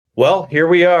Well, here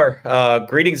we are.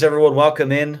 Greetings, everyone.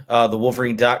 Welcome in the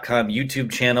Wolverine.com YouTube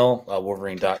channel,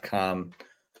 Wolverine.com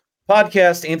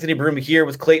podcast. Anthony Broom here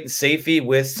with Clayton Safey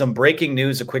with some breaking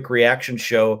news, a quick reaction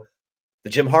show. The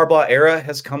Jim Harbaugh era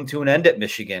has come to an end at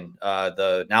Michigan.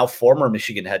 The now former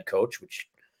Michigan head coach, which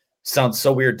sounds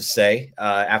so weird to say,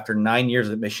 after 9 years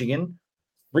at Michigan,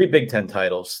 3 Big Ten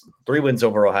titles, 3 wins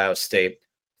over Ohio State,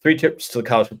 3 trips to the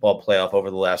college football playoff over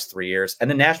the last 3 years,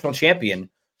 and a national champion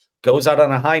goes out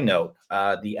on a high note.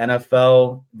 The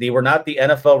NFL, they were not the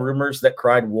NFL rumors that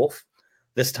cried wolf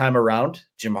this time around.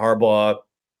 Jim Harbaugh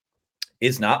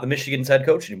is not the Michigan's head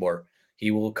coach anymore. He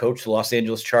will coach the Los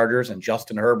Angeles Chargers and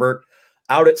Justin Herbert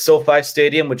out at SoFi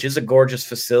Stadium, which is a gorgeous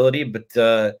facility. But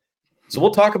so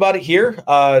we'll talk about it here.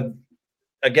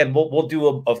 Again, we'll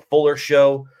do a fuller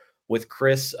show with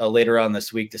Chris later on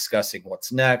this week discussing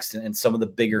what's next and some of the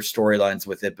bigger storylines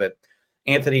with it. But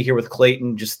Anthony here with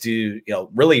Clayton, just to,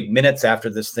 really minutes after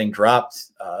this thing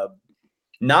dropped.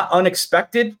 Not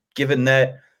unexpected, given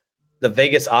that the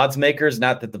Vegas odds makers,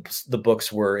 not that the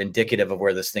books were indicative of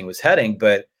where this thing was heading,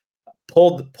 but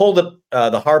pulled the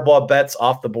Harbaugh bets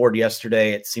off the board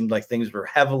yesterday. It seemed like things were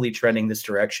heavily trending this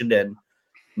direction, and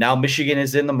now Michigan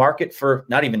is in the market for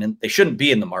they shouldn't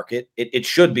be in the market. It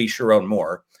should be Sharon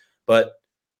Moore, but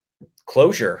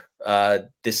closure.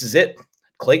 This is it.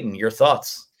 Clayton, your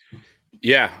thoughts?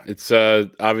 Yeah, it's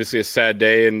obviously a sad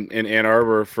day in Ann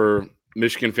Arbor for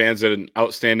Michigan fans that an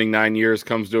outstanding 9 years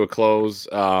comes to a close.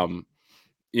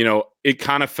 It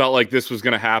kind of felt like this was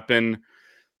going to happen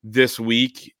this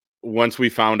week once we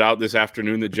found out this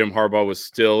afternoon that Jim Harbaugh was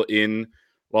still in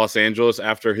Los Angeles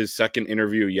after his second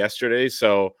interview yesterday.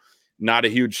 So not a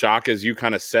huge shock, as you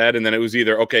kind of said. And then it was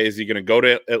either, okay, is he going to go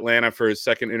to Atlanta for his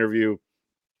second interview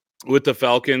with the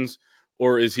Falcons,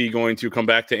 or is he going to come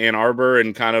back to Ann Arbor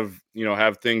and kind of,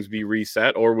 have things be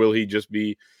reset, or will he just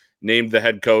be named the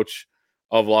head coach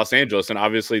of Los Angeles? And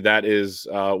obviously that is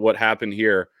what happened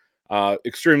here.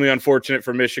 Extremely unfortunate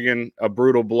for Michigan, a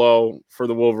brutal blow for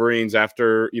the Wolverines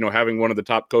after, having one of the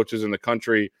top coaches in the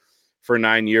country for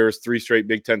 9 years, 3 straight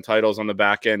Big Ten titles on the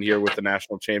back end here with the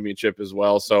national championship as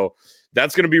well. So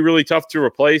that's going to be really tough to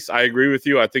replace. I agree with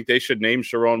you. I think they should name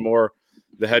Sharon Moore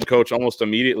the head coach almost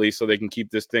immediately so they can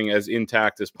keep this thing as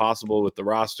intact as possible with the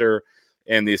roster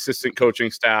and the assistant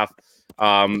coaching staff.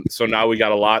 So now we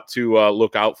got a lot to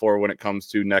look out for when it comes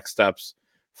to next steps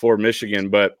for Michigan.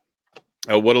 But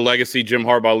what a legacy Jim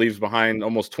Harbaugh leaves behind.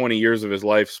 Almost 20 years of his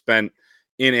life spent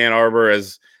in Ann Arbor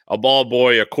as a ball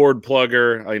boy, a cord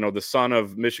plugger, the son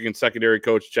of Michigan secondary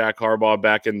coach Jack Harbaugh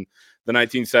back in the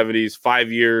 1970s,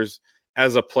 5 years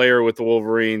as a player with the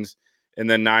Wolverines, and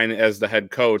then 9 as the head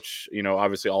coach,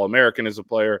 obviously All-American as a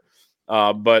player.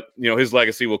 But his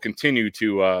legacy will continue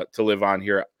to live on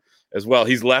here as well.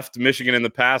 He's left Michigan in the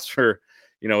past for,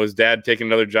 his dad taking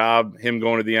another job, him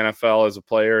going to the NFL as a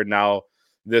player, and now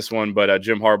this one. But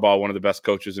Jim Harbaugh, one of the best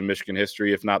coaches in Michigan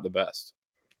history, if not the best.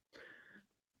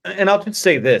 And I'll just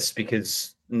say this,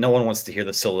 because no one wants to hear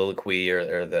the soliloquy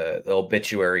or the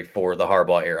obituary for the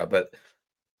Harbaugh era, but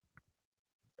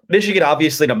Michigan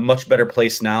obviously in a much better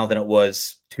place now than it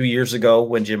was 2 years ago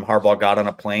when Jim Harbaugh got on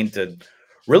a plane to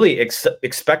really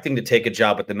expecting to take a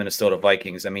job with the Minnesota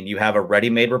Vikings. I mean, you have a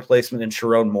ready-made replacement in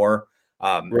Sharon Moore.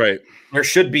 Right. There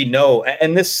should be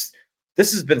and this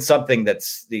has been something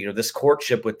that's, this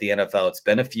courtship with the NFL. It's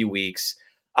been a few weeks.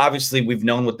 Obviously, we've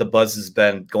known what the buzz has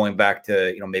been going back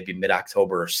to, maybe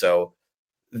mid-October or so.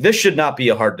 This should not be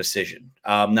a hard decision.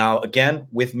 Now, again,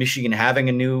 with Michigan having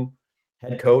a new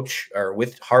head coach, or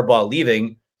with Harbaugh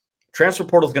leaving, transfer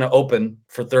portal is going to open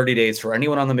for 30 days for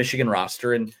anyone on the Michigan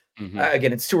roster. And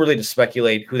again, it's too early to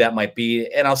speculate who that might be.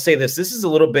 And I'll say this is a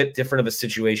little bit different of a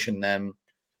situation than,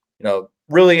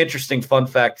 really interesting fun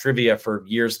fact trivia for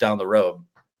years down the road.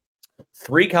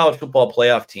 3 college football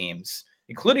playoff teams,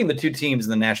 including the 2 teams in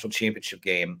the national championship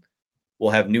game, will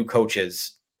have new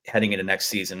coaches heading into next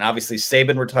season. Obviously,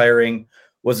 Saban retiring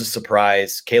was a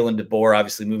surprise. Kalen DeBoer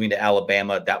obviously moving to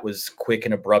Alabama. That was quick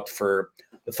and abrupt for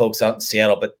the folks out in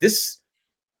Seattle. But this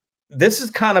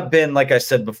has kind of been, like I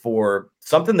said before,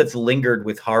 something that's lingered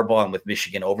with Harbaugh and with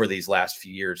Michigan over these last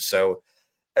few years. So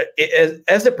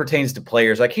as it pertains to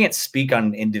players, I can't speak on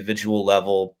an individual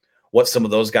level what some of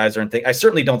those guys are. I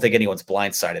certainly don't think anyone's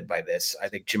blindsided by this. I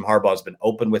think Jim Harbaugh has been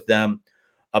open with them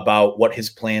about what his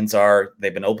plans are.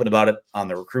 They've been open about it on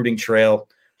the recruiting trail.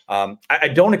 I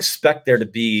don't expect there to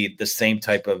be the same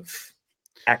type of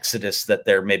exodus that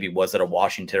there maybe was at a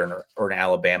Washington or an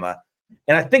Alabama.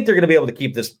 And I think they're going to be able to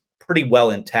keep this pretty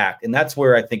well intact. And that's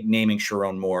where I think naming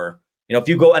Sharon Moore, if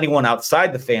you go anyone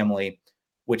outside the family,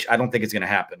 which I don't think is going to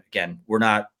happen. Again, we're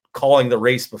not calling the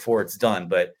race before it's done,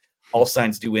 but all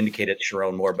signs do indicate it's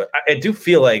Sharon Moore. But I do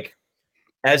feel like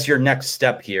as your next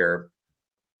step here,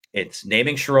 it's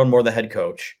naming Sharon Moore the head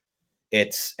coach.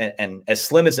 It's and as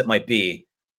slim as it might be,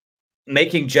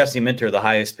 making Jesse Minter the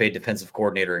highest paid defensive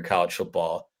coordinator in college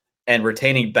football and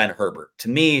retaining Ben Herbert. To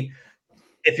me,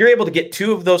 if you're able to get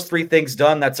 2 of those 3 things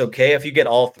done, that's okay. If you get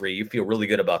all 3, you feel really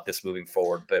good about this moving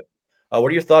forward. But what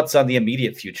are your thoughts on the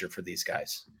immediate future for these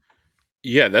guys?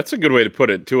 Yeah, that's a good way to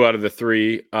put it. 2 out of the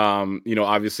 3.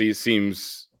 Obviously it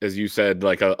seems, as you said,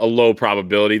 like a low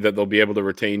probability that they'll be able to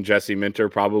retain Jesse Minter,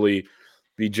 probably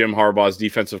be Jim Harbaugh's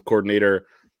defensive coordinator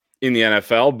in the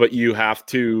NFL, but you have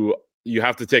to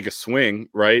take a swing,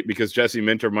 right? Because Jesse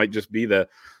Minter might just be the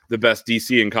best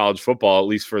DC in college football, at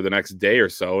least for the next day or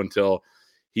so, until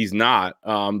he's not.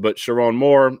 But Sharon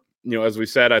Moore, as we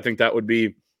said, I think that would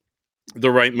be the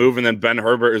right move. And then Ben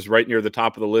Herbert is right near the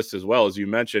top of the list as well, as you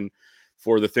mentioned,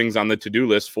 for the things on the to-do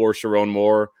list for Sharon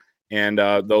Moore and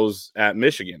those at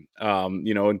Michigan,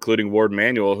 including Ward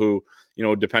Manuel, who,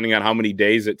 depending on how many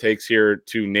days it takes here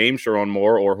to name Sharon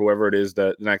Moore or whoever it is,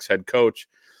 the next head coach,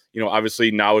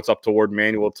 obviously now it's up to Ward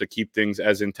Manuel to keep things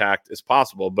as intact as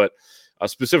possible. But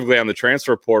specifically on the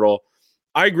transfer portal,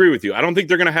 I agree with you. I don't think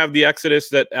they're going to have the exodus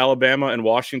that Alabama and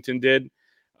Washington did,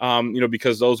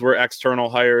 because those were external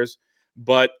hires.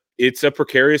 But it's a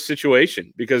precarious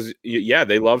situation because,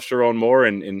 they love Sharon Moore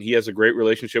and he has a great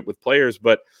relationship with players.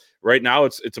 But right now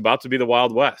it's about to be the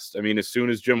Wild West. I mean, as soon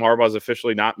as Jim Harbaugh is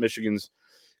officially not Michigan's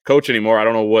coach anymore, I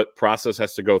don't know what process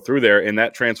has to go through there, and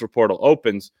that transfer portal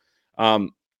opens.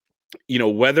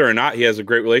 Whether or not he has a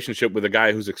great relationship with a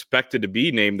guy who's expected to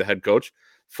be named the head coach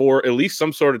for at least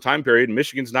some sort of time period,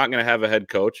 Michigan's not going to have a head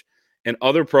coach, and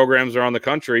other programs around the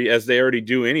country, as they already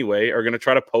do anyway, are going to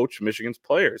try to poach Michigan's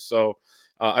players. So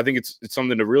I think it's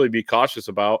something to really be cautious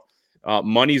about.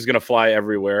 Money's going to fly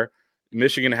everywhere.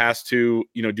 Michigan has to,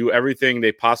 do everything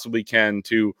they possibly can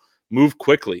to move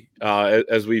quickly,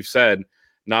 as we've said,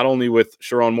 not only with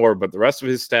Sharon Moore, but the rest of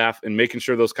his staff, and making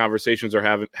sure those conversations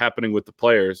are happening with the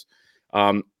players.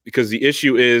 Because the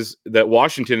issue is that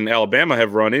Washington and Alabama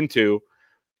have run into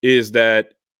is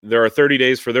that there are 30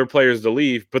 days for their players to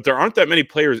leave, but there aren't that many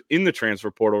players in the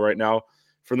transfer portal right now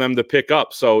for them to pick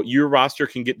up. So your roster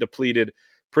can get depleted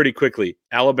pretty quickly.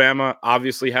 Alabama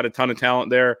obviously had a ton of talent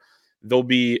there. They'll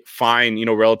be fine,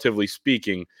 relatively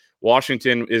speaking.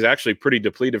 Washington is actually pretty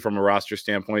depleted from a roster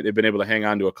standpoint. They've been able to hang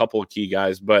on to a couple of key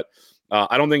guys, but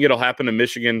I don't think it'll happen to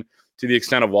Michigan to the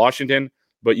extent of Washington,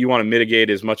 but you want to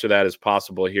mitigate as much of that as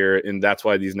possible here. And that's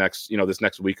why this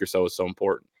next week or so is so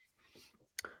important.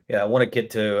 Yeah, I want to get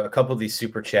to a couple of these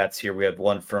super chats here. We have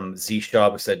one from Z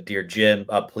Shaw who said, "Dear Jim,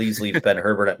 please leave Ben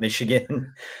Herbert at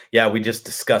Michigan." Yeah, we just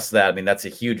discussed that. I mean, that's a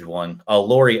huge one.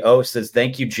 Lori O says,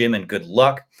 "Thank you, Jim, and good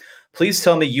luck. Please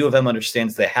tell me U of M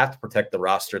understands they have to protect the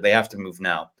roster. They have to move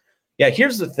now." Yeah,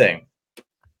 here's the thing.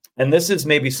 And this is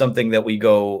maybe something that we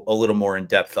go a little more in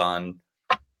depth on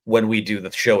when we do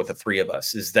the show with the 3 of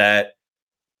us, is that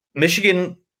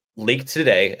Michigan leaked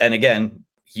today. And again,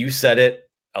 you said it.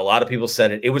 A lot of people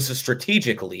said it. It was a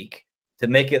strategic leak to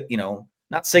make it,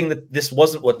 not saying that this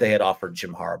wasn't what they had offered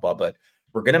Jim Harbaugh, but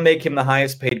we're going to make him the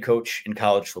highest paid coach in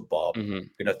college football. Mm-hmm.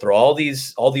 We're going to throw all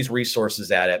these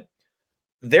resources at it.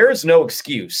 There is no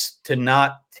excuse to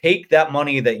not take that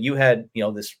money that you had,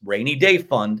 this rainy day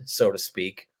fund, so to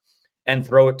speak, and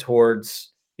throw it towards,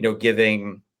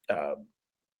 giving, well,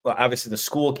 obviously the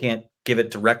school can't give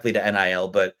it directly to NIL,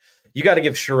 but you got to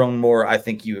give Sharon Moore. I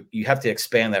think you have to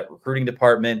expand that recruiting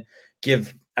department.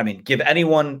 Give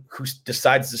anyone who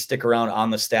decides to stick around on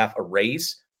the staff a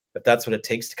raise, if that's what it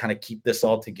takes to kind of keep this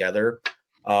all together.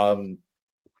 And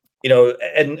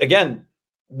again,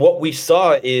 what we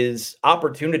saw is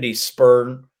opportunity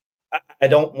spurn. I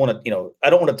don't want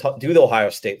to do the Ohio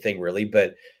State thing really,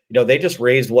 but they just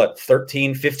raised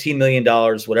 $13-15 million,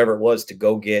 whatever it was, to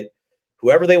go get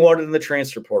whoever they wanted in the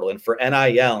transfer portal and for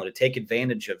NIL and to take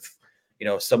advantage of,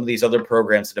 some of these other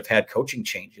programs that have had coaching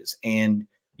changes. And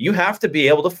you have to be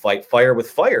able to fight fire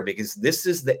with fire because this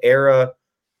is the era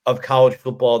of college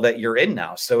football that you're in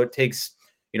now. So it takes,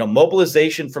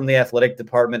 mobilization from the athletic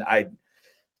department. I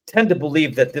tend to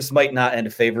believe that this might not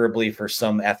end favorably for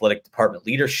some athletic department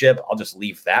leadership. I'll just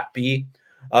leave that be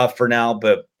for now.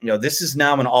 But, this is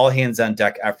now an all hands on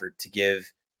deck effort to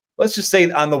give, let's just say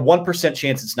on the 1%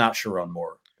 chance it's not Sharon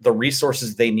Moore, the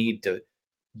resources they need to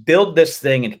build this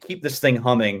thing and keep this thing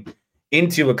humming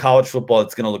into a college football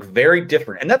that's going to look very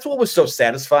different. And that's what was so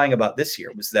satisfying about this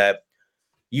year was that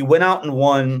you went out and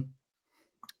won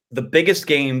the biggest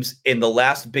games in the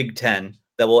last Big Ten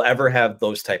that will ever have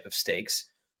those type of stakes.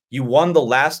 You won the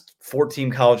last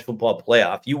 4-team college football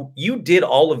playoff. You did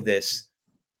all of this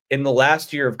in the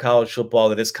last year of college football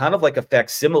that is kind of like a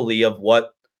facsimile of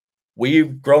what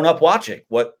we've grown up watching,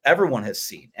 what everyone has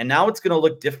seen. And now it's going to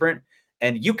look different.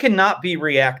 And you cannot be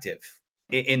reactive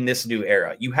in this new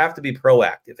era. You have to be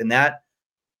proactive. And that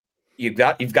you've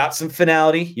got some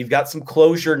finality, you've got some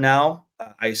closure now.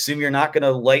 I assume you're not going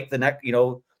to light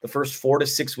the first 4 to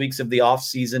 6 weeks of the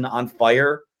offseason on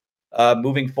fire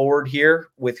moving forward here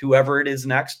with whoever it is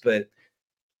next. But,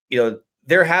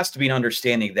 there has to be an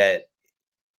understanding that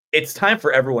it's time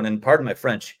for everyone, and pardon my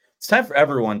French, it's time for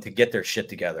everyone to get their shit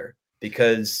together,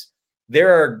 because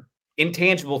there are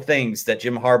intangible things that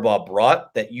Jim Harbaugh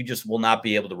brought that you just will not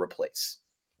be able to replace.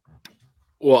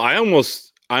 Well, I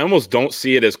almost don't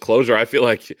see it as closure. I feel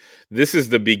like this is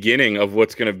the beginning of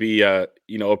what's going to be a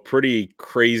pretty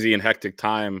crazy and hectic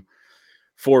time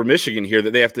for Michigan here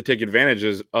that they have to take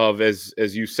advantages of, as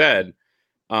you said.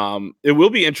 It will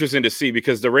be interesting to see,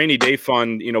 because the rainy day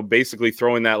fund, basically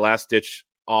throwing that last ditch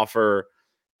offer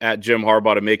at Jim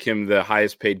Harbaugh to make him the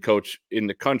highest paid coach in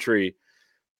the country.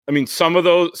 I mean, some of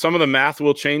the math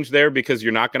will change there, because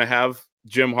you're not going to have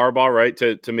Jim Harbaugh, right,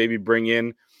 to maybe bring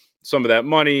in some of that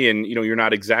money, and you're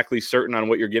not exactly certain on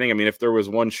what you're getting. I mean, if there was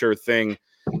one sure thing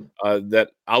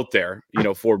that out there,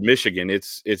 for Michigan,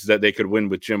 it's that they could win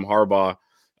with Jim Harbaugh.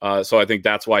 So I think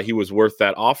that's why he was worth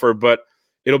that offer. But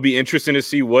it'll be interesting to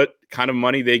see what kind of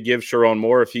money they give Sharon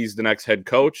Moore if he's the next head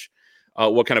coach.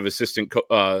 What kind of assistant,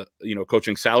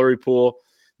 coaching salary pool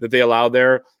that they allow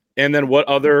there, and then what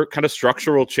other kind of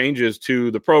structural changes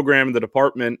to the program and the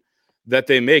department that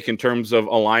they make in terms of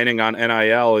aligning on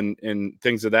NIL and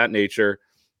things of that nature,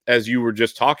 as you were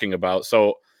just talking about.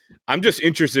 So I'm just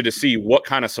interested to see what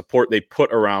kind of support they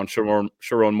put around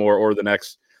Sharon Moore or the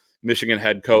next Michigan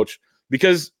head coach,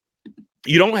 because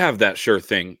you don't have that sure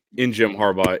thing in Jim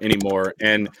Harbaugh anymore.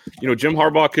 And, Jim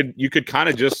Harbaugh you could kind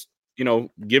of just,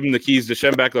 give him the keys to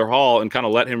Schembechler Hall and kind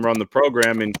of let him run the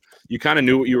program. And you kind of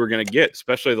knew what you were going to get,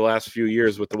 especially the last few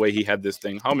years with the way he had this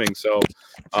thing humming. So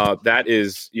that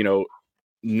is,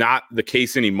 not the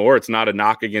case anymore. It's not a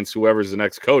knock against whoever's the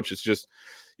next coach. It's just,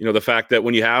 the fact that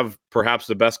when you have perhaps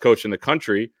the best coach in the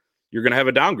country, you're going to have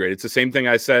a downgrade. It's the same thing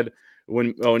I said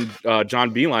when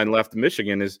John Beilein left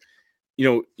Michigan is,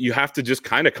 you have to just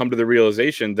kind of come to the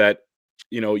realization that,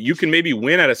 you can maybe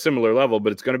win at a similar level,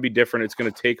 but it's going to be different. It's going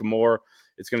to take more.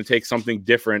 It's going to take something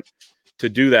different to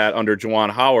do that under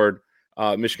Juwan Howard.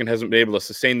 Michigan hasn't been able to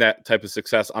sustain that type of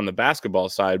success on the basketball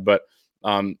side, but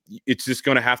it's just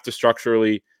going to have to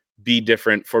structurally be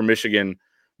different for Michigan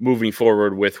moving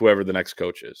forward with whoever the next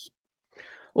coach is.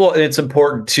 Well, and it's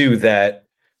important too that,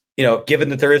 given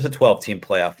that there is a 12-team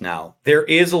playoff now, there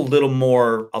is a little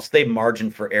more, I'll say margin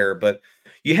for error, but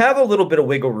you have a little bit of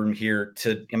wiggle room here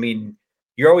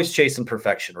you're always chasing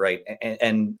perfection, right?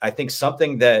 And I think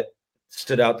something that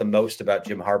stood out the most about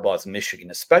Jim Harbaugh's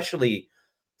Michigan, especially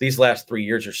these last 3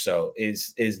 years or so,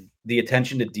 is the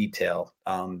attention to detail.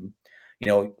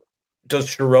 Will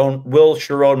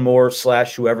Sharon Moore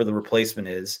 / whoever the replacement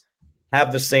is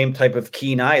have the same type of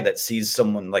keen eye that sees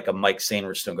someone like a Mike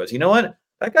Sainriston and goes, you know what,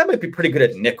 that guy might be pretty good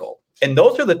at nickel? And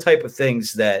those are the type of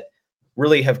things that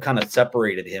really have kind of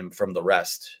separated him from the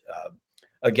rest.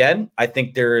 Again, I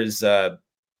think there is, there's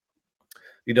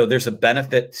a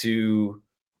benefit to,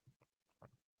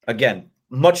 again,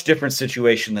 much different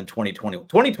situation than 2020.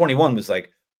 2021 was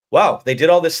like, wow, they did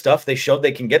all this stuff. They showed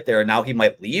they can get there, and now he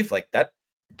might leave. Like that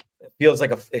feels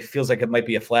like it might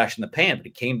be a flash in the pan, but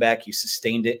he came back, he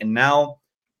sustained it, and now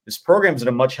this program's in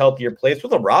a much healthier place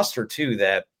with a roster too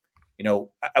that,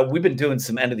 we've been doing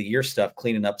some end of the year stuff,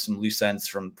 cleaning up some loose ends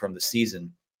from the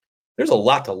season. There's a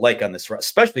lot to like on this,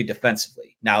 especially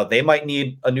defensively. Now, they might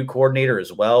need a new coordinator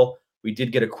as well. We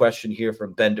did get a question here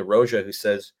from Ben DeRoja, who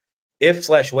says,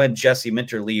 if/when Jesse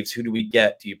Minter leaves, who do we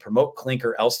get? Do you promote Klink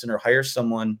or Elston, or hire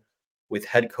someone with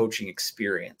head coaching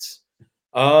experience?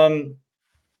 I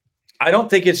don't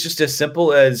think it's just as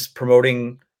simple as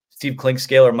promoting Steve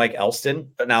Klinkscale or Mike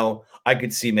Elston. Now, I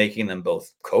could see making them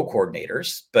both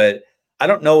co-coordinators, but I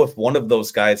don't know if one of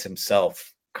those guys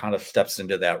himself kind of steps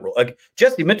into that role. Like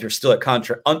Jesse Minter's still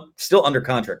still under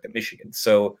contract at Michigan.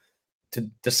 So to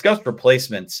discuss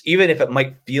replacements, even if it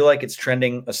might feel like it's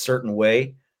trending a certain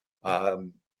way, I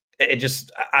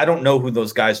don't know who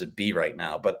those guys would be right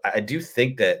now, but I do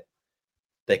think that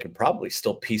they could probably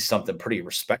still piece something pretty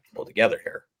respectable together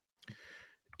here.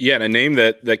 Yeah, and a name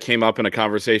that came up in a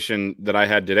conversation that I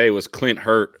had today was Clint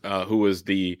Hurt, who was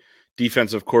the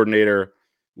defensive coordinator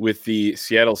with the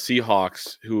Seattle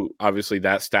Seahawks, who obviously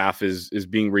that staff is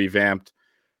being revamped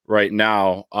right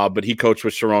now, but he coached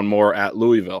with Sharon Moore at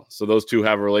Louisville. So those two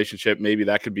have a relationship. Maybe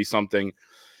that could be something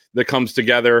that comes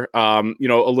together. A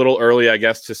little early, I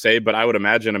guess, to say, but I would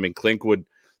imagine, Klink would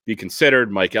be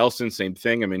considered. Mike Elston, same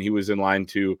thing. I mean, he was in line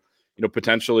to,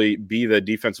 potentially be the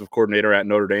defensive coordinator at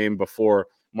Notre Dame before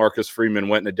Marcus Freeman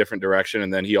went in a different direction.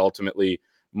 And then he ultimately,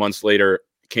 months later,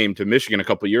 came to Michigan a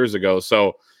couple of years ago.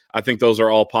 So I think those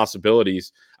are all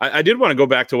possibilities. I did want to go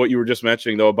back to what you were just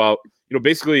mentioning, though, about,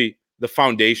 basically the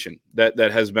foundation that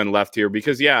has been left here.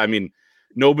 Because, yeah, I mean,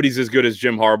 nobody's as good as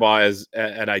Jim Harbaugh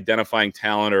at identifying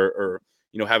talent or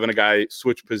having a guy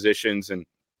switch positions and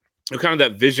kind of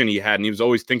that vision he had. And he was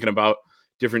always thinking about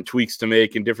different tweaks to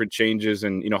make and different changes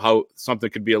and, how something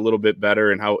could be a little bit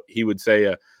better and how he would say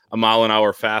a mile an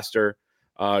hour faster,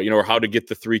 or how to get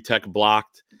the 3-tech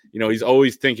blocked. He's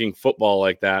always thinking football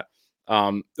like that.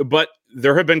 But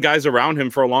there have been guys around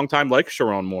him for a long time, like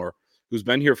Sharon Moore, who's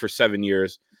been here for 7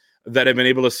 years, that have been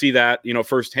able to see that,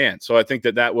 firsthand. So I think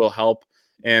that will help.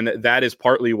 And that is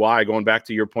partly why, going back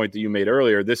to your point that you made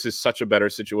earlier, this is such a better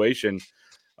situation.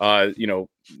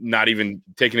 Not even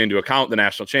taking into account the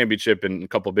national championship and a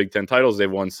couple of Big Ten titles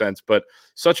they've won since, but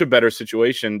such a better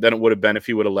situation than it would have been if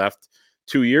he would have left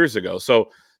 2 years ago. So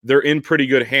they're in pretty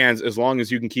good hands as long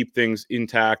as you can keep things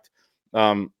intact,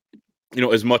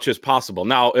 as much as possible.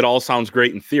 Now, it all sounds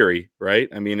great in theory, right?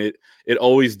 I mean, it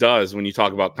always does when you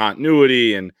talk about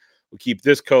continuity and we keep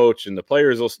this coach and the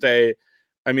players will stay.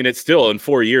 I mean, it's still in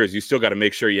 4 years, you still got to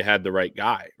make sure you had the right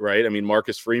guy, right? I mean,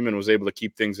 Marcus Freeman was able to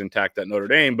keep things intact at Notre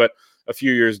Dame, but a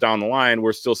few years down the line,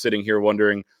 we're still sitting here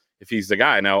wondering if he's the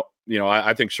guy. Now,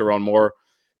 I think Sharon Moore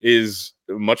is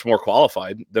much more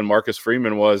qualified than Marcus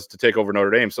Freeman was to take over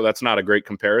Notre Dame. So that's not a great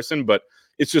comparison, but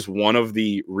it's just one of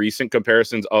the recent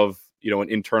comparisons of, an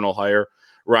internal hire.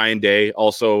 Ryan Day,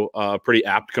 also a pretty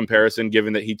apt comparison,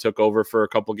 given that he took over for a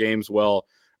couple games while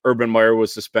Urban Meyer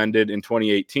was suspended in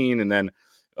 2018 and then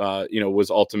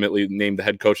was ultimately named the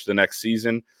head coach the next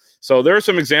season. So there are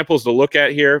some examples to look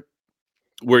at here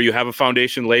where you have a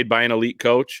foundation laid by an elite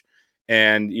coach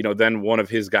and, then one of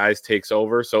his guys takes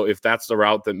over. So if that's the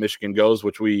route that Michigan goes,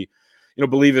 which we,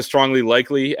 believe is strongly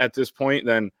likely at this point,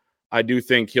 then I do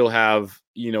think he'll have,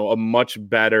 a much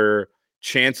better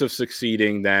chance of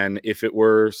succeeding than if it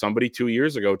were somebody 2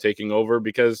 years ago taking over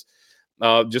because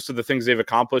just of the things they've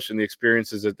accomplished and the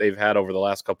experiences that they've had over the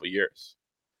last couple of years.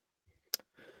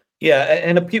 Yeah,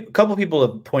 and a couple of people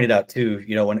have pointed out too,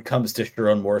 when it comes to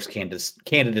Sharon Moore's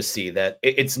candidacy, that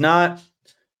it's not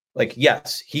like,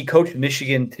 yes, he coached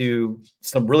Michigan to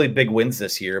some really big wins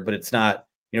this year, but it's not,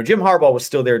 Jim Harbaugh was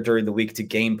still there during the week to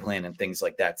game plan and things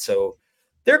like that. So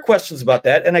there are questions about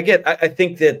that. And I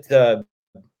think that,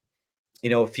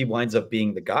 if he winds up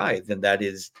being the guy, then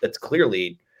that's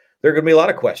clearly, there are going to be a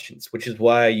lot of questions, which is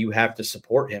why you have to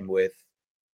support him with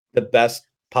the best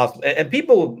possible. And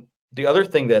people, the other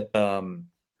thing that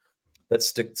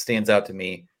stands out to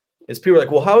me is people are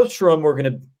like, well, how is Sharon Moore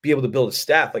going to be able to build a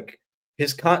staff? Like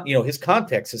his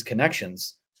contacts, his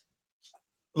connections.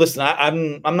 Listen,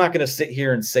 I'm not going to sit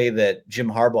here and say that Jim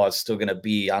Harbaugh is still going to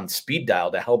be on speed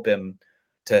dial to help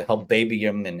baby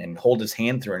him and hold his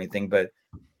hand through anything. But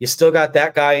you still got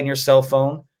that guy in your cell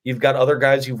phone. You've got other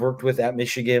guys you've worked with at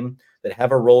Michigan that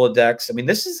have a Rolodex. I mean,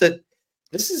 this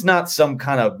is not some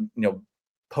kind of,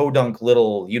 podunk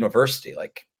little university.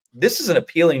 Like, this is an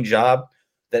appealing job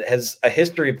that has a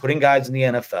history of putting guys in the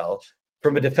NFL.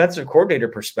 From a defensive coordinator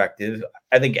perspective,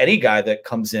 I think any guy that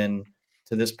comes in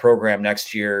to this program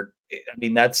next year, I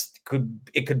mean,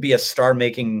 it could be a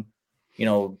star-making,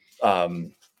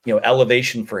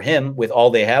 elevation for him with all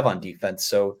they have on defense.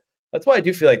 So that's why I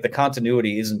do feel like the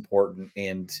continuity is important,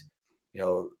 and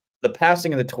the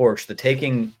passing of the torch, the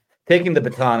taking the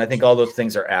baton. I think all those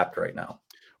things are apt right now.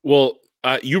 Well,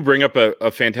 you bring up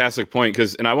a fantastic point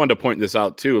and I wanted to point this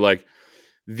out too. Like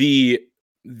the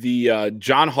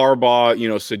John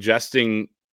Harbaugh, suggesting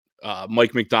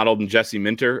Mike Macdonald and Jesse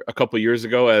Minter a couple years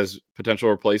ago as potential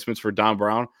replacements for Don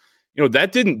Brown,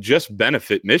 that didn't just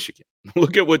benefit Michigan.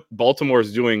 Look at what Baltimore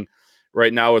is doing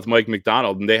right now with Mike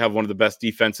Macdonald, and they have one of the best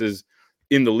defenses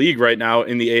in the league right now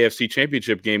in the AFC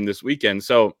Championship game this weekend.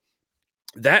 So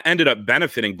that ended up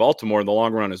benefiting Baltimore in the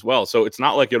long run as well. So it's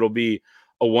not like it'll be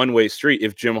a one-way street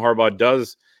if Jim Harbaugh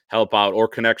does help out or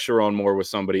connect Sharon Moore with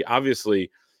somebody. Obviously,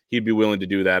 he'd be willing to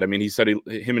do that. I mean, he said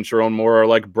him and Sharon Moore are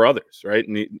like brothers, right?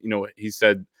 And he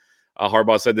said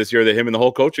Harbaugh said this year that him and the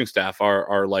whole coaching staff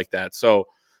are like that. So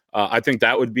I think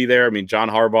that would be there. I mean, John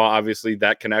Harbaugh, obviously,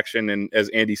 that connection, and as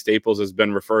Andy Staples has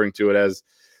been referring to it as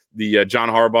the John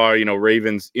Harbaugh,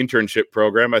 Ravens internship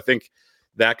program, I think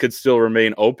that could still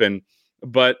remain open.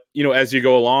 But as you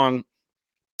go along,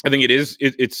 I think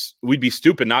it's we'd be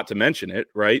stupid not to mention it,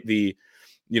 right? The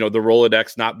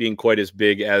Rolodex not being quite as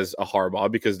big as a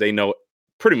Harbaugh because they know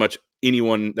pretty much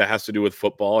anyone that has to do with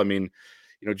football. I mean,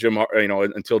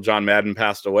 until John Madden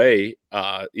passed away,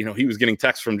 he was getting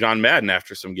texts from John Madden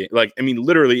after some game. Like, I mean,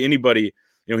 literally anybody,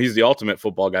 he's the ultimate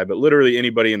football guy, but literally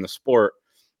anybody in the sport,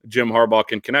 Jim Harbaugh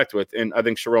can connect with. And I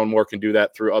think Sharon Moore can do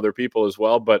that through other people as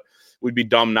well. But we'd be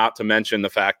dumb not to mention the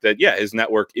fact that, his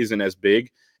network isn't as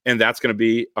big, and that's going to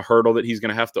be a hurdle that he's going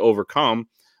to have to overcome.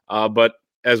 But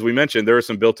as we mentioned, there are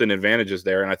some built-in advantages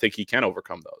there, and I think he can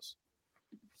overcome those.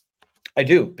 I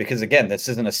do, because again, this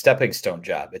isn't a stepping stone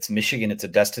job. It's Michigan. It's a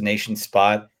destination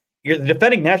spot. You're the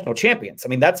defending national champions. I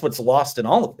mean, that's what's lost in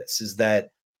all of this, is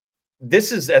that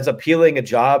this is as appealing a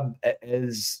job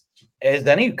as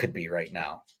any could be right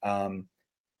now.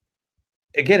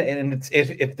 Again, and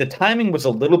if the timing was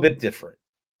a little bit different,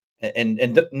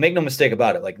 and make no mistake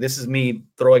about it, like, this is me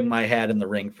throwing my hat in the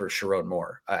ring for Sharon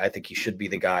Moore. I think he should be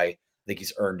the guy. I think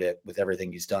he's earned it with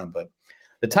everything he's done. But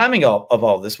the timing of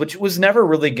all this, which was never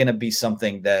really going to be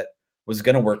something that was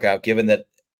going to work out, given that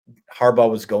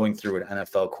Harbaugh was going through an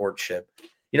NFL courtship,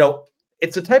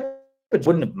 it's a type of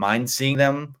wouldn't mind seeing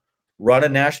them run a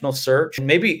national search. And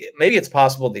maybe it's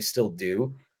possible they still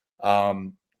do.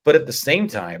 But at the same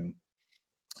time,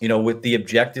 with the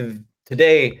objective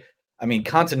today, I mean,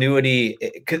 continuity,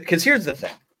 because here's the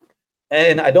thing,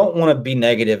 and I don't want to be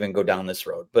negative and go down this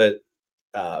road, but,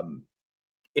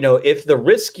 if the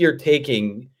risk you're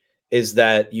taking is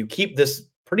that you keep this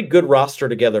pretty good roster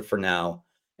together for now,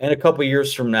 and a couple of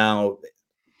years from now,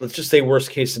 let's just say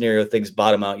worst case scenario, things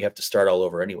bottom out, you have to start all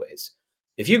over anyways.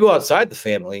 If you go outside the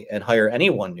family and hire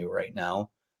anyone new right now,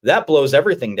 that blows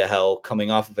everything to hell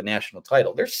coming off of a national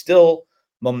title. There's still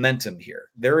momentum here.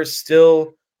 There is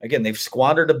still, again, they've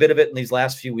squandered a bit of it in these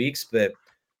last few weeks, but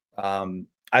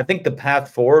I think the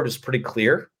path forward is pretty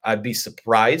clear. I'd be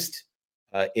surprised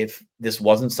if this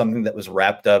wasn't something that was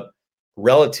wrapped up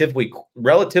relatively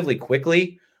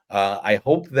quickly. I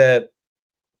hope that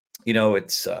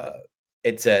it's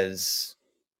as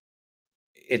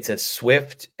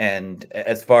swift, and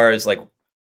as far as like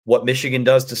what Michigan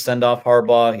does to send off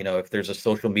Harbaugh, if there's a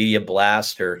social media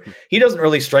blast, or he doesn't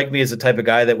really strike me as the type of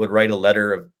guy that would write a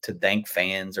letter to thank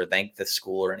fans or thank the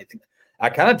school or anything. I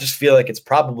kind of just feel like it's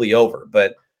probably over.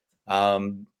 But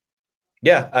any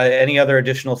other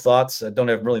additional thoughts? I don't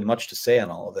have really much to say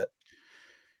on all of it.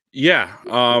 Yeah.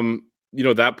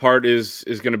 That part is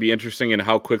going to be interesting in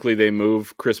how quickly they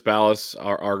move. Chris Ballas,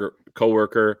 our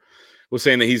coworker, was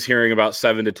saying that he's hearing about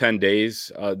 7 to 10 days,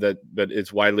 that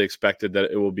it's widely expected that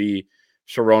it will be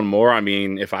Sharon Moore. I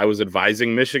mean, if I was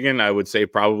advising Michigan, I would say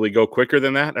probably go quicker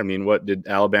than that. I mean, what did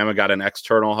Alabama got an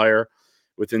external hire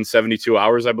within 72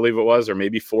 hours, I believe it was, or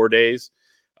maybe 4 days.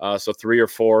 So 3 or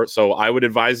 4. So I would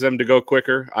advise them to go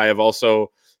quicker. I have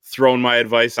also thrown my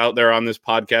advice out there on this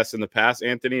podcast in the past,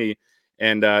 Anthony,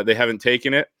 and they haven't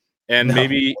taken it. And No.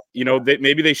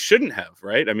 maybe they shouldn't have,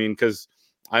 right? I mean, because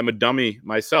I'm a dummy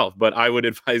myself, but I would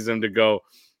advise them to go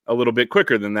a little bit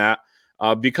quicker than that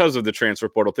because of the transfer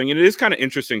portal thing. And it is kind of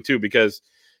interesting too, because,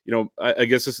 I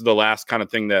guess this is the last kind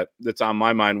of thing that's on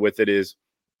my mind with it is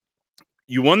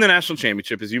you won the national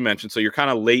championship, as you mentioned. So you're kind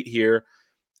of late here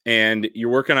and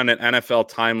you're working on an NFL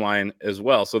timeline as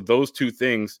well. So those two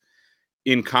things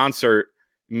in concert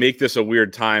make this a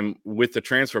weird time with the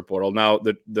transfer portal. Now,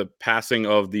 the passing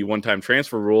of the one-time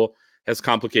transfer rule has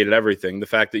complicated everything. The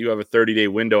fact that you have a 30-day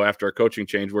window after a coaching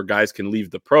change where guys can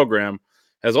leave the program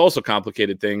has also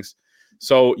complicated things.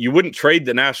 So you wouldn't trade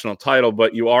the national title,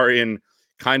 but you are in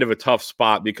kind of a tough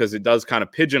spot because it does kind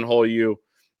of pigeonhole you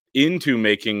into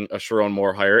making a Sharon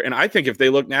Moore hire. And I think if they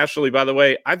look nationally, by the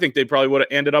way, I think they probably would have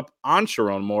ended up on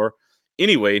Sharon Moore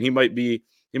anyway. And he might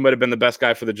have been the best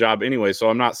guy for the job anyway. So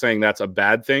I'm not saying that's a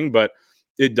bad thing, but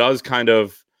it does kind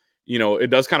of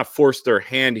force their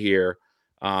hand here.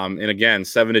 And again,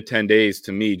 7 to 10 days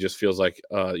to me just feels like,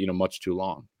 much too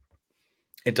long.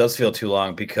 It does feel too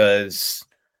long because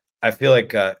I feel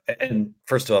like, and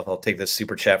first off, I'll take this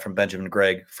super chat from Benjamin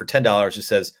Gregg for $10. It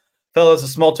says, fellas, a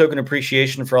small token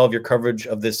appreciation for all of your coverage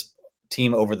of this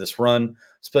team over this run,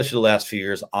 especially the last few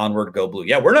years. Onward, go blue.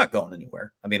 Yeah, we're not going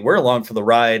anywhere. I mean, we're along for the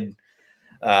ride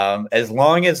as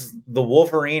long as the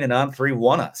Wolverine and On3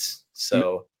 won us.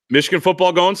 So Michigan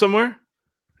football going somewhere?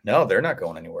 No, they're not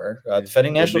going anywhere.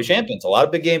 Defending national champions, a lot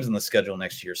of big games in the schedule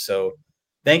next year. So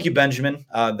thank you, Benjamin.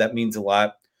 That means a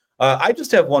lot. I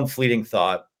just have one fleeting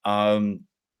thought. I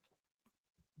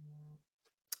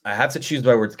have to choose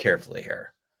my words carefully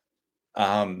here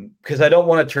because I don't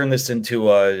want to turn this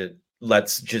into a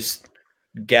let's just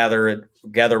gather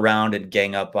around and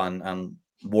gang up on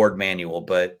Ward Manuel.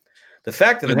 But the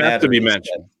fact of the matter is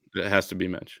it has to be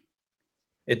mentioned.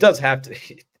 It does have to.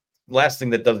 Last thing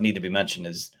that doesn't need to be mentioned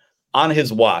is on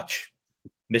his watch,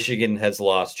 Michigan has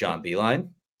lost John Beilein.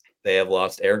 They have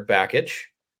lost Eric Bakich.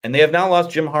 and they have now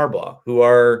lost Jim Harbaugh, who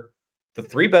are the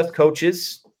three best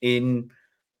coaches in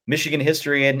Michigan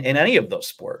history in any of those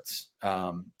sports.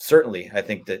 Certainly, I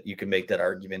think that you can make that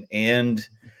argument. And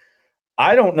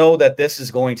I don't know that this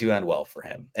is going to end well for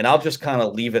him. And I'll just kind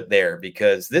of leave it there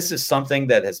because this is something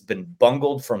that has been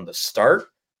bungled from the start.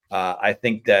 I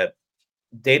think that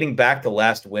dating back to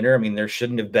last winter, I mean, there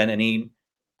shouldn't have been any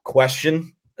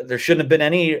question. There shouldn't have been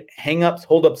any hangups,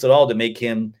 holdups at all to make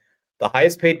him the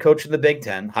highest paid coach in the Big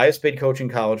Ten, highest paid coach in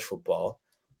college football,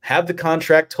 have the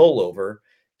contract toll over,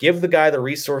 give the guy the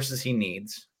resources he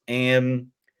needs, and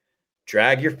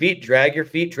drag your feet, drag your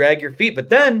feet, drag your feet. But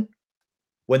then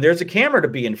when there's a camera to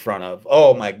be in front of,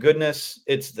 oh my goodness,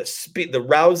 it's the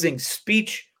rousing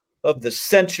speech of the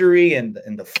century and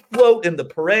the float in the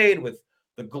parade with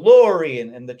the glory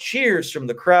and the cheers from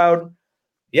the crowd.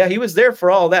 Yeah, he was there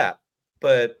for all that.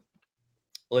 But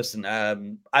listen,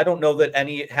 I don't know that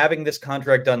having this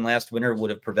contract done last winter would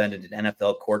have prevented an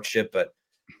NFL courtship, but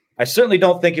I certainly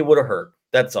don't think it would have hurt.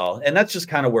 That's all. And that's just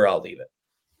kind of where I'll leave it.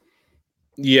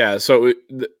 Yeah. So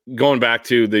going back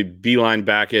to the Beeline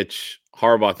Bakich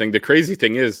Harbaugh thing, the crazy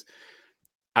thing is,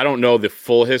 I don't know the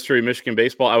full history of Michigan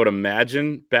baseball. I would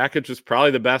imagine Bakich was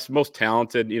probably the best, most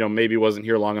talented, maybe wasn't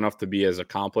here long enough to be as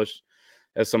accomplished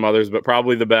as some others, but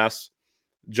probably the best.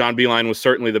 John Beeline was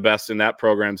certainly the best in that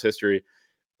program's history.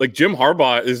 Like Jim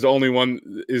Harbaugh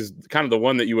is kind of the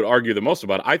one that you would argue the most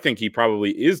about. I think he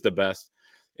probably is the best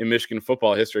in Michigan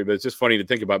football history, but it's just funny to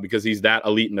think about because he's that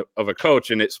elite of a coach,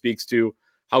 and it speaks to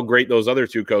how great those other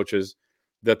two coaches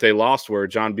that they lost were.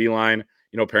 John Beeline,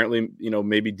 apparently,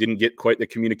 maybe didn't get quite the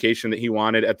communication that he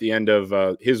wanted at the end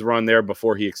of his run there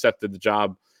before he accepted the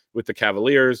job with the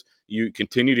Cavaliers. You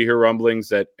continue to hear rumblings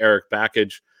that Eric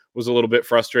Bakich was a little bit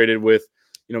frustrated with,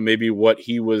 maybe what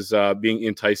he was being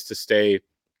enticed to stay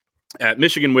at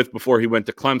Michigan with before he went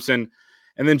to Clemson.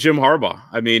 And then Jim Harbaugh.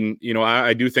 I mean,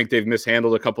 I do think they've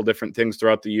mishandled a couple different things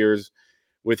throughout the years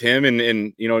with him.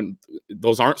 And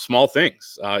those aren't small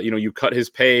things. You cut his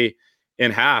pay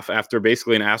in half after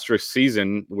basically an asterisk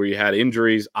season where you had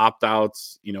injuries,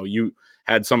 opt-outs. You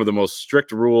had some of the most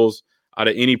strict rules out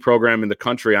of any program in the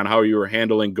country on how you were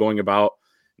going about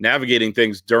navigating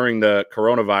things during the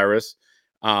coronavirus.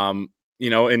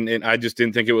 And I just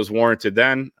didn't think it was warranted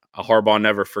then. Harbaugh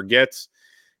never forgets.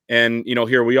 And,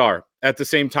 here we are. At the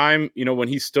same time, when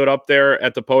he stood up there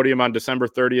at the podium on December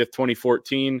 30th,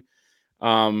 2014,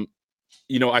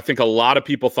 I think a lot of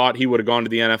people thought he would have gone to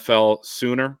the NFL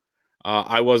sooner.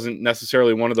 I wasn't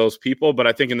necessarily one of those people, but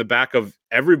I think in the back of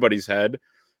everybody's head,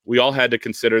 we all had to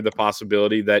consider the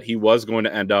possibility that he was going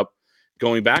to end up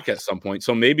going back at some point.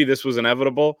 So maybe this was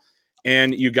inevitable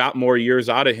and you got more years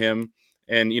out of him.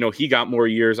 And, he got more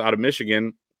years out of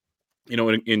Michigan,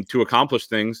 in to accomplish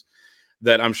things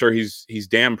that I'm sure he's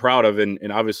damn proud of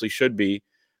and obviously should be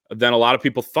than a lot of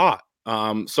people thought.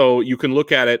 So you can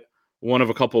look at it one of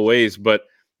a couple of ways, but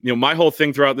my whole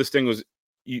thing throughout this thing was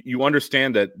you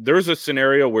understand that there's a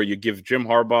scenario where you give Jim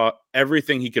Harbaugh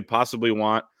everything he could possibly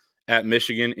want at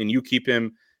Michigan and you keep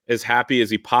him as happy as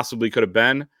he possibly could have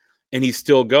been, and he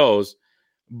still goes.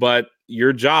 But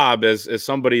your job as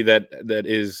somebody that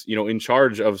is, in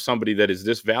charge of somebody that is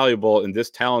this valuable and this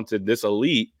talented, this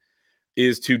elite,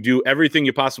 is to do everything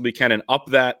you possibly can and up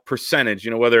that percentage,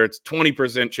 whether it's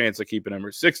 20% chance of keeping him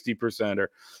or 60% or,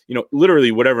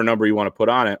 literally whatever number you want to put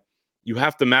on it, you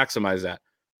have to maximize that.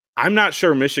 I'm not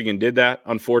sure Michigan did that,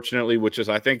 unfortunately, which is,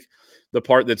 I think, the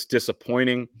part that's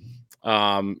disappointing.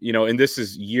 And this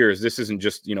is years. This isn't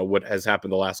just, what has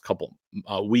happened the last couple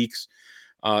weeks.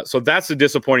 So that's the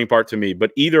disappointing part to me.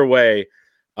 But either way,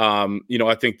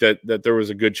 I think that there was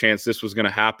a good chance this was going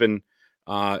to happen.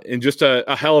 And just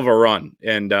a hell of a run.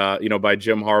 And, by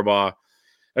Jim Harbaugh,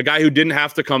 a guy who didn't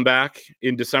have to come back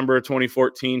in December of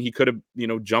 2014. He could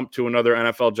have, jumped to another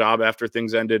NFL job after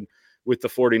things ended with the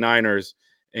 49ers.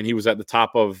 And he was at the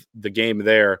top of the game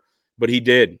there. But he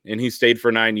did. And he stayed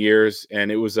for 9 years.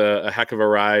 And it was a heck of a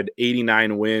ride.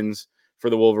 89 wins for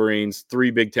the Wolverines,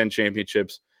 3 Big Ten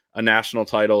championships, a national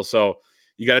title. So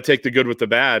you got to take the good with the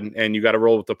bad, and you got to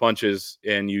roll with the punches,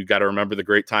 and you got to remember the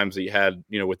great times that you had,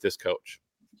 with this coach.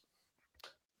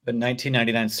 The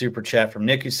 1999 super chat from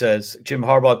Nick, who says, Jim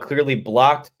Harbaugh clearly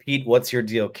blocked Pete What's Your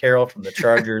Deal Carroll from the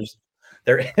Chargers.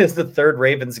 There is the third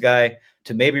Ravens guy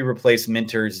to maybe replace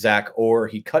Minter, Zach Orr.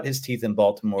 He cut his teeth in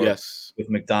Baltimore with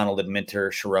McDonald and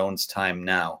Minter. Sharon's time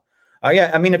now.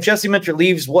 Yeah, I mean, if Jesse Minter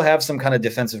leaves, we'll have some kind of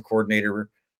defensive coordinator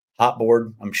hot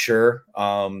board, I'm sure.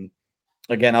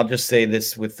 Again, I'll just say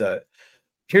this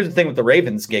here's the thing with the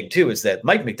Ravens gig too, is that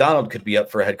Mike McDonald could be up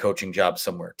for a head coaching job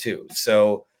somewhere too.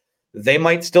 So they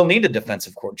might still need a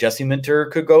defensive court. Jesse Minter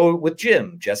could go with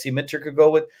Jim. Jesse Minter could go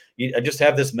with. I just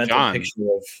have this mental John picture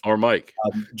of or Mike,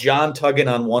 John tugging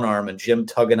on one arm and Jim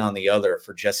tugging on the other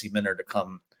for Jesse Minter to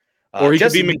come. or he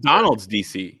Jesse could be Minter, McDonald's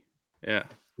DC. Yeah,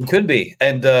 he could be,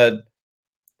 and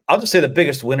I'll just say the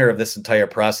biggest winner of this entire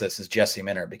process is Jesse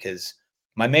Minter, because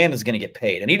my man is going to get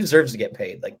paid, and he deserves to get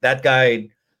paid. Like, that guy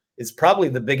is probably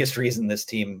the biggest reason this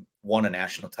team won a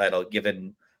national title,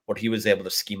 given what he was able to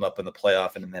scheme up in the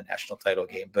playoff and in that national title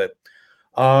game. But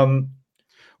all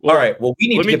right, well, we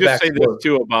need let to me get just back say to this work.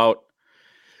 too about.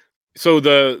 So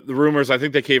the rumors, I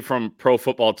think they came from Pro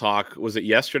Football Talk. Was it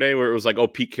yesterday where it was like, oh,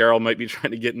 Pete Carroll might be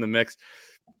trying to get in the mix?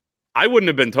 I wouldn't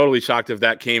have been totally shocked if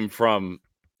that came from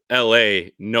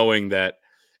LA, knowing that,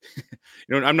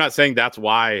 I'm not saying that's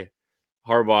why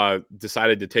Harbaugh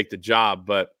decided to take the job,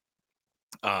 but,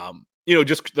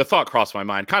 just the thought crossed my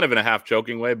mind, kind of in a half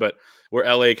joking way, but where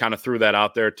LA kind of threw that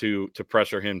out there to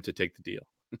pressure him to take the deal.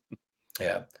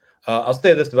 Yeah. I'll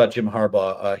say this about Jim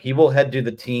Harbaugh. He will head to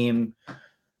the team.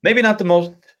 Maybe not the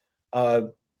most,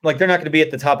 like, they're not going to be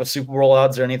at the top of Super Bowl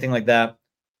odds or anything like that.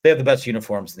 They have the best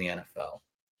uniforms in the NFL,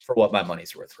 for what my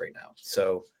money's worth right now.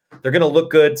 So they're going to look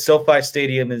good. SoFi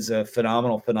Stadium is a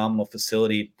phenomenal, phenomenal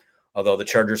facility, although the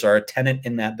Chargers are a tenant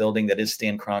in that building. That is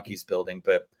Stan Kroenke's building.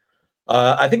 But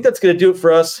I think that's going to do it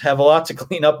for us. Have a lot to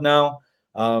clean up now.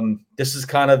 This is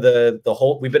kind of the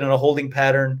whole. We've been in a holding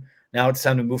pattern. Now it's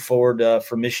time to move forward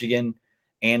for Michigan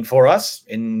and for us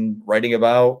in writing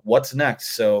about what's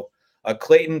next. So,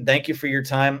 Clayton, thank you for your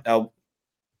time.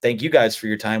 Thank you guys for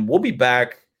your time. We'll be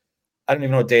back. I don't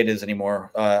even know what day it is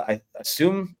anymore. I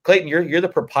assume, Clayton, you're the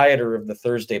proprietor of the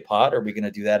Thursday pod. Are we going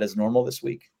to do that as normal this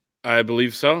week? I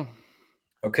believe so.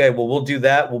 Okay, well, we'll do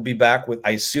that. We'll be back with,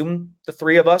 I assume, the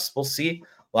three of us. We'll see.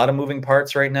 A lot of moving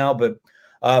parts right now. But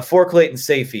for Clayton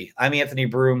Safey, I'm Anthony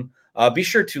Broom. Be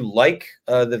sure to like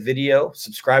the video,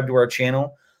 subscribe to our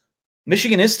channel.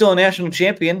 Michigan is still a national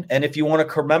champion, and if you want a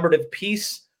commemorative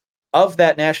piece of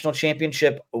that national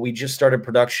championship, we just started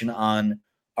production on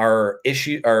our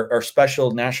special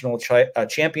national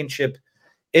championship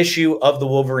issue of the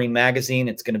Wolverine magazine.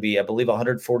 It's going to be, I believe,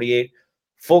 148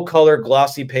 full-color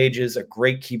glossy pages, a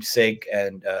great keepsake,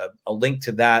 and a link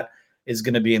to that is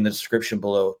going to be in the description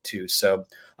below too. So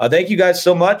thank you guys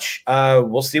so much.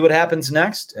 We'll see what happens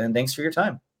next, and thanks for your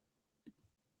time.